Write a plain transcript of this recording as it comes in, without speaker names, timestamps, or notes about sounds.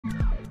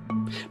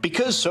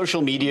Because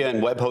social media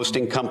and web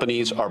hosting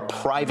companies are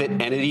private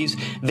entities,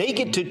 they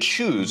get to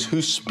choose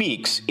who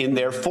speaks in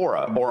their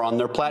fora or on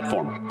their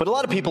platform. But a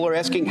lot of people are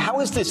asking, how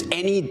is this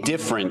any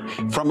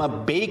different from a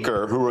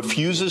baker who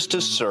refuses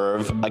to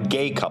serve a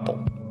gay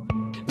couple?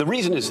 The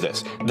reason is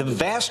this: the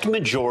vast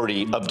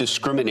majority of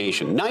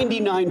discrimination,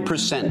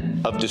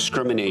 99% of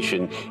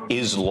discrimination,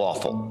 is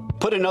lawful.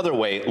 Put another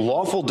way,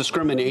 lawful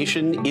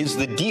discrimination is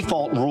the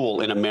default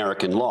rule in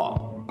American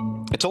law.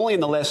 It's only in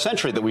the last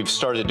century that we've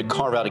started to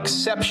carve out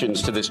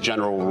exceptions to this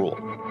general rule.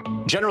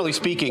 Generally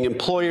speaking,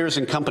 employers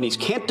and companies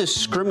can't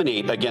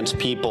discriminate against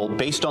people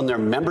based on their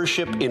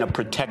membership in a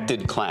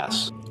protected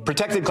class.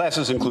 Protected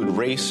classes include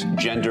race,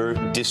 gender,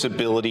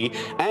 disability,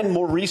 and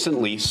more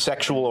recently,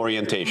 sexual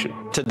orientation.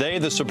 Today,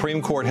 the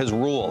Supreme Court has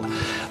ruled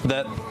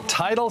that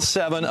Title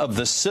VII of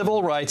the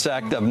Civil Rights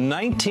Act of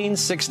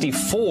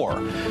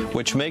 1964,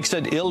 which makes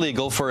it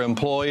illegal for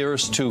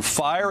employers to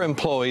fire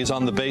employees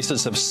on the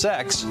basis of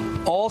sex,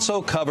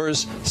 also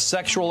covers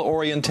sexual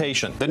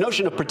orientation. The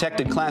notion of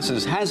protected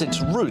classes has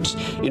its roots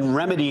in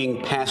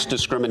remedying past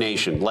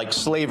discrimination, like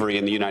slavery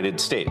in the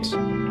United States.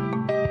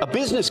 A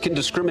business can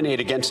discriminate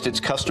against its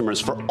customers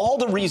for all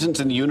the reasons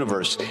in the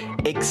universe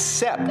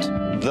except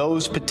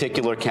those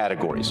particular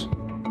categories.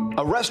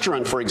 A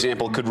restaurant, for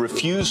example, could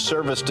refuse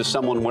service to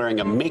someone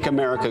wearing a Make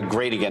America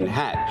Great Again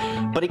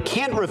hat, but it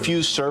can't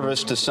refuse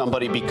service to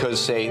somebody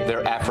because, say,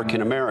 they're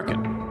African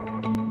American.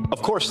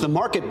 Of course, the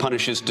market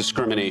punishes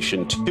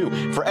discrimination,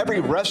 too. For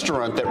every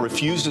restaurant that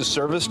refuses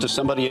service to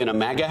somebody in a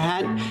MAGA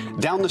hat,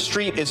 down the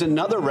street is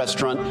another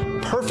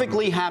restaurant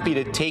perfectly happy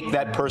to take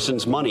that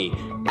person's money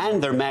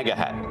and their MAGA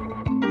hat.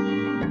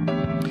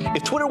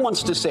 If Twitter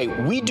wants to say,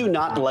 we do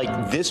not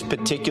like this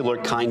particular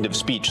kind of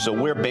speech, so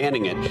we're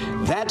banning it,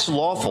 that's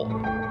lawful.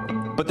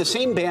 But the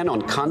same ban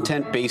on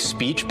content-based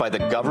speech by the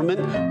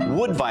government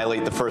would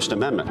violate the First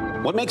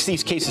Amendment. What makes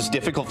these cases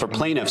difficult for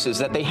plaintiffs is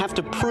that they have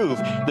to prove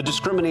the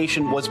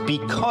discrimination was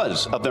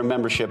because of their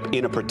membership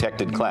in a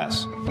protected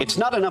class. It's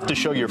not enough to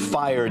show you're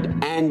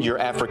fired and you're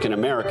African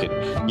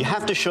American. You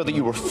have to show that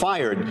you were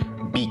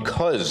fired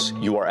because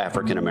you are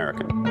African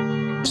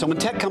American. So when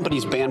tech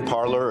companies ban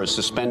Parler or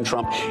suspend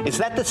Trump, is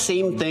that the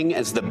same thing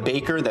as the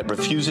baker that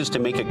refuses to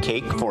make a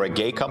cake for a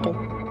gay couple?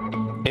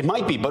 It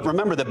might be, but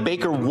remember, the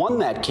baker won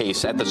that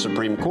case at the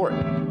Supreme Court.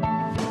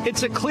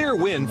 It's a clear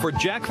win for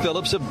Jack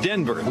Phillips of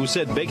Denver, who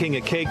said baking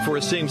a cake for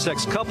a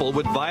same-sex couple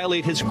would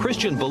violate his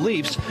Christian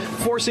beliefs,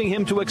 forcing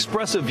him to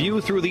express a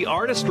view through the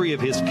artistry of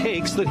his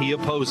cakes that he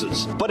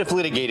opposes. But if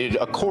litigated,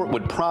 a court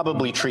would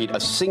probably treat a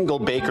single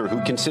baker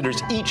who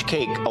considers each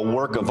cake a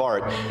work of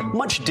art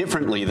much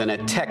differently than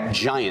a tech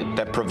giant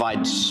that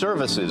provides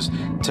services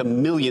to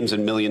millions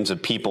and millions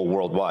of people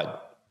worldwide.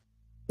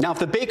 Now, if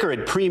the baker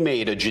had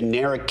pre-made a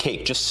generic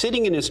cake just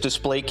sitting in his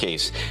display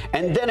case,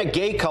 and then a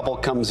gay couple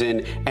comes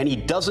in and he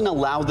doesn't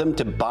allow them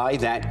to buy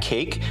that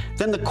cake,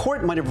 then the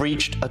court might have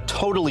reached a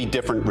totally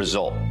different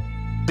result.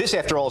 This,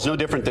 after all, is no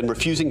different than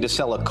refusing to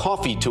sell a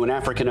coffee to an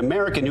African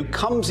American who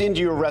comes into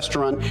your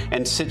restaurant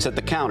and sits at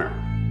the counter.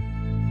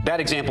 That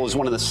example is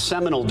one of the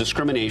seminal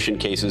discrimination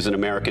cases in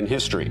American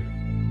history.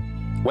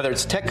 Whether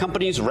it's tech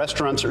companies,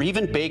 restaurants, or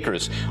even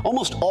bakers,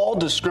 almost all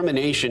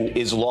discrimination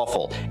is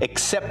lawful,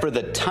 except for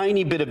the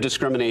tiny bit of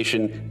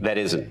discrimination that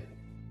isn't.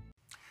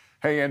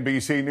 Hey,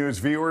 NBC News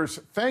viewers,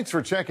 thanks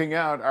for checking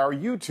out our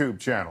YouTube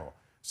channel.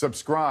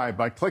 Subscribe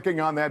by clicking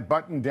on that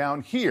button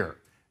down here,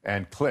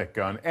 and click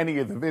on any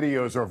of the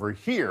videos over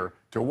here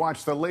to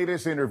watch the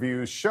latest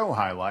interviews, show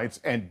highlights,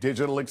 and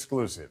digital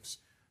exclusives.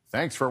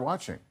 Thanks for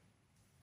watching.